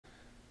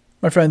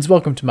My friends,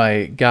 welcome to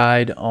my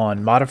guide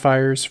on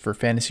modifiers for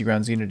Fantasy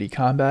Grounds Unity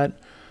Combat.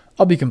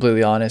 I'll be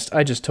completely honest,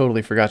 I just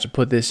totally forgot to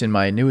put this in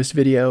my newest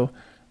video,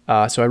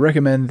 so I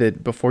recommend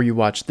that before you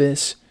watch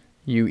this,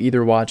 you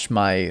either watch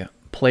my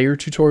player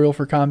tutorial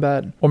for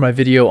combat or my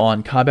video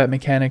on combat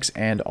mechanics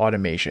and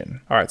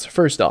automation. Alright, so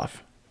first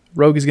off,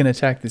 Rogue is going to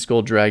attack this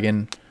gold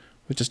dragon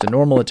with just a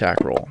normal attack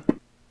roll.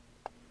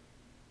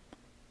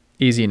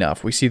 Easy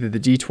enough. We see that the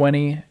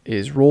d20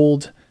 is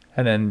rolled,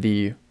 and then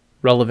the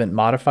relevant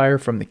modifier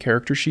from the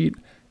character sheet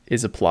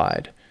is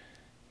applied.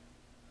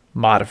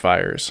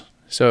 Modifiers.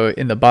 So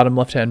in the bottom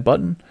left-hand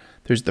button,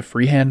 there's the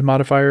freehand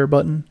modifier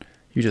button.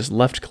 You just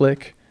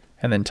left-click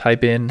and then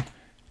type in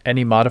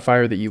any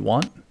modifier that you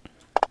want.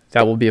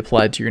 That will be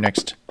applied to your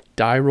next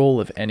die roll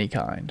of any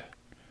kind.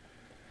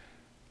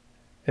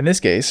 In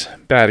this case,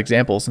 bad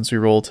example since we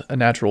rolled a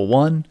natural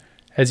 1.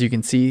 As you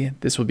can see,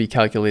 this will be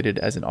calculated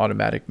as an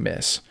automatic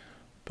miss.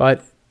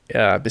 But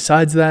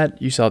besides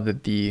that, you saw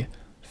that the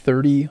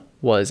 30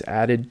 was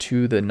added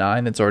to the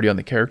 9 that's already on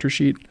the character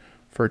sheet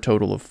for a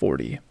total of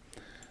 40.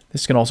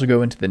 This can also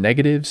go into the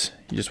negatives.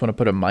 You just want to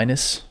put a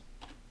minus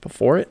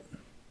before it.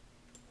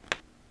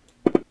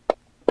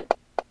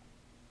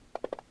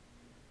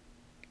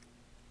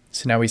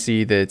 So now we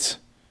see that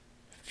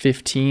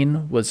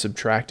 15 was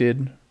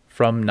subtracted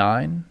from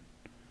 9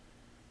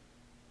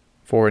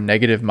 for a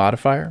negative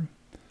modifier.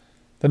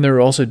 Then there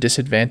are also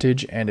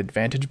disadvantage and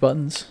advantage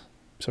buttons.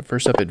 So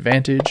first up,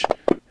 advantage,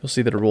 you'll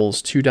see that it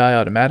rolls 2 die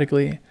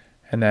automatically,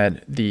 and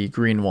that the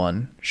green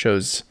one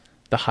shows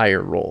the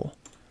higher roll.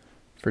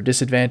 For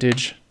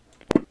disadvantage,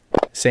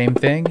 same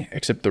thing,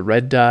 except the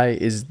red die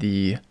is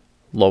the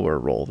lower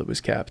roll that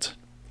was kept.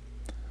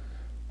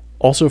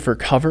 Also for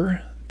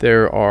cover,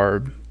 there are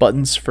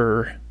buttons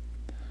for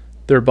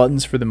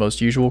the most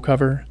usual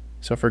cover.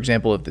 So for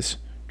example, if this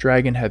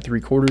dragon had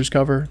 3/4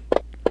 cover,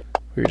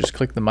 we just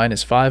click the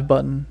 -5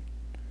 button,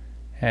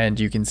 and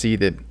you can see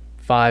that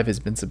 5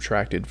 has been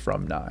subtracted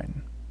from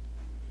 9.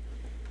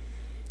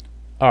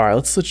 Alright,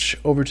 let's switch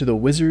over to the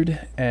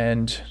wizard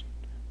and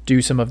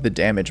do some of the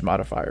damage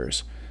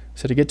modifiers.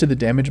 So to get to the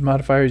damage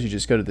modifiers, you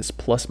just go to this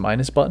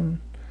 +-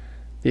 button.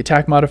 The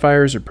attack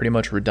modifiers are pretty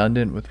much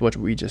redundant with what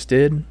we just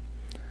did.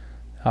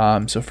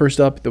 So first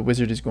up, the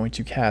wizard is going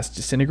to cast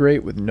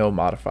Disintegrate with no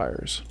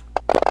modifiers.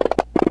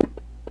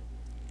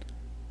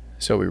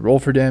 So we roll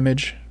for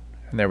damage,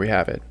 and there we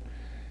have it.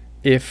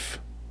 If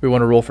we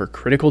want to roll for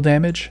critical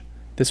damage,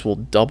 this will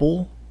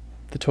double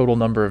the total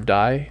number of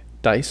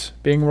dice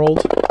being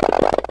rolled.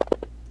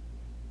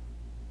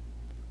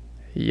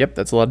 Yep,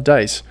 that's a lot of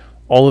dice.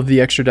 All of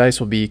the extra dice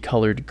will be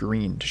colored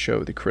green to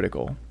show the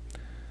critical.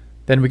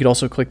 Then we could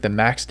also click the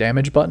max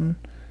damage button.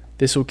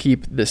 This will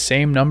keep the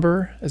same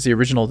number as the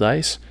original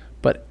dice,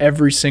 but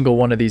every single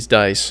one of these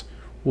dice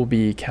will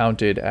be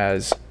counted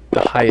as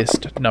the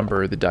highest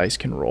number the dice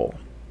can roll.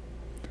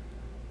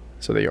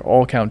 So they are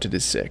all counted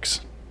as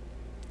 6.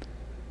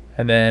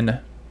 And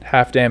then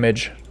half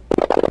damage,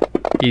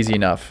 easy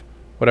enough.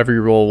 Whatever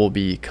you roll will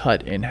be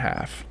cut in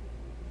half.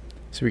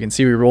 So we can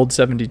see we rolled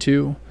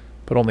 72,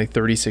 but only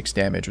 36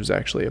 damage was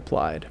actually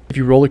applied. If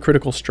you roll a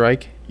critical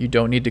strike, you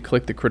don't need to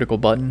click the critical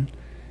button.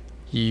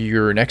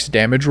 Your next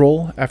damage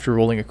roll after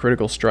rolling a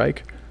critical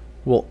strike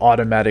will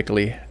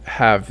automatically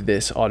have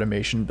this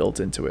automation built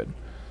into it.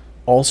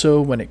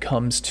 Also, when it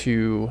comes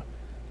to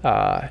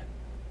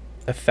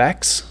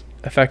effects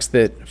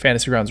that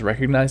Fantasy Grounds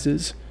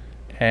recognizes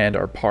and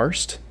are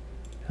parsed.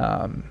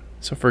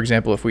 So for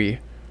example, if we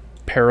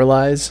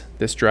paralyze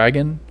this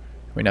dragon,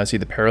 we now see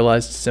the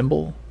paralyzed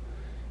symbol.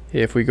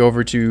 If we go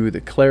over to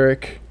the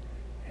cleric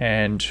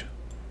and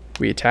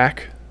we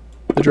attack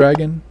the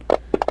dragon,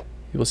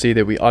 you will see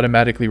that we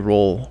automatically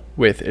roll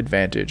with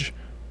advantage.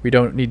 We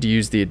don't need to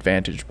use the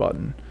advantage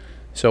button.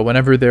 So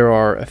whenever there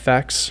are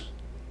effects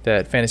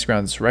that Fantasy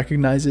Grounds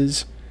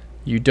recognizes,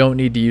 you don't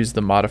need to use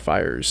the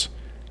modifiers.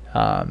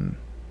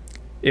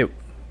 It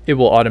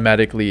will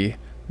automatically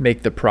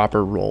make the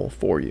proper roll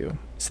for you.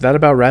 So that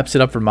about wraps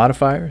it up for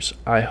modifiers.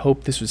 I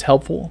hope this was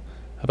helpful.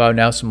 About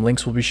now, some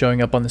links will be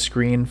showing up on the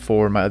screen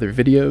for my other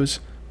videos.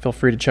 Feel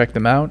free to check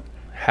them out.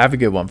 Have a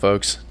good one,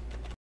 folks.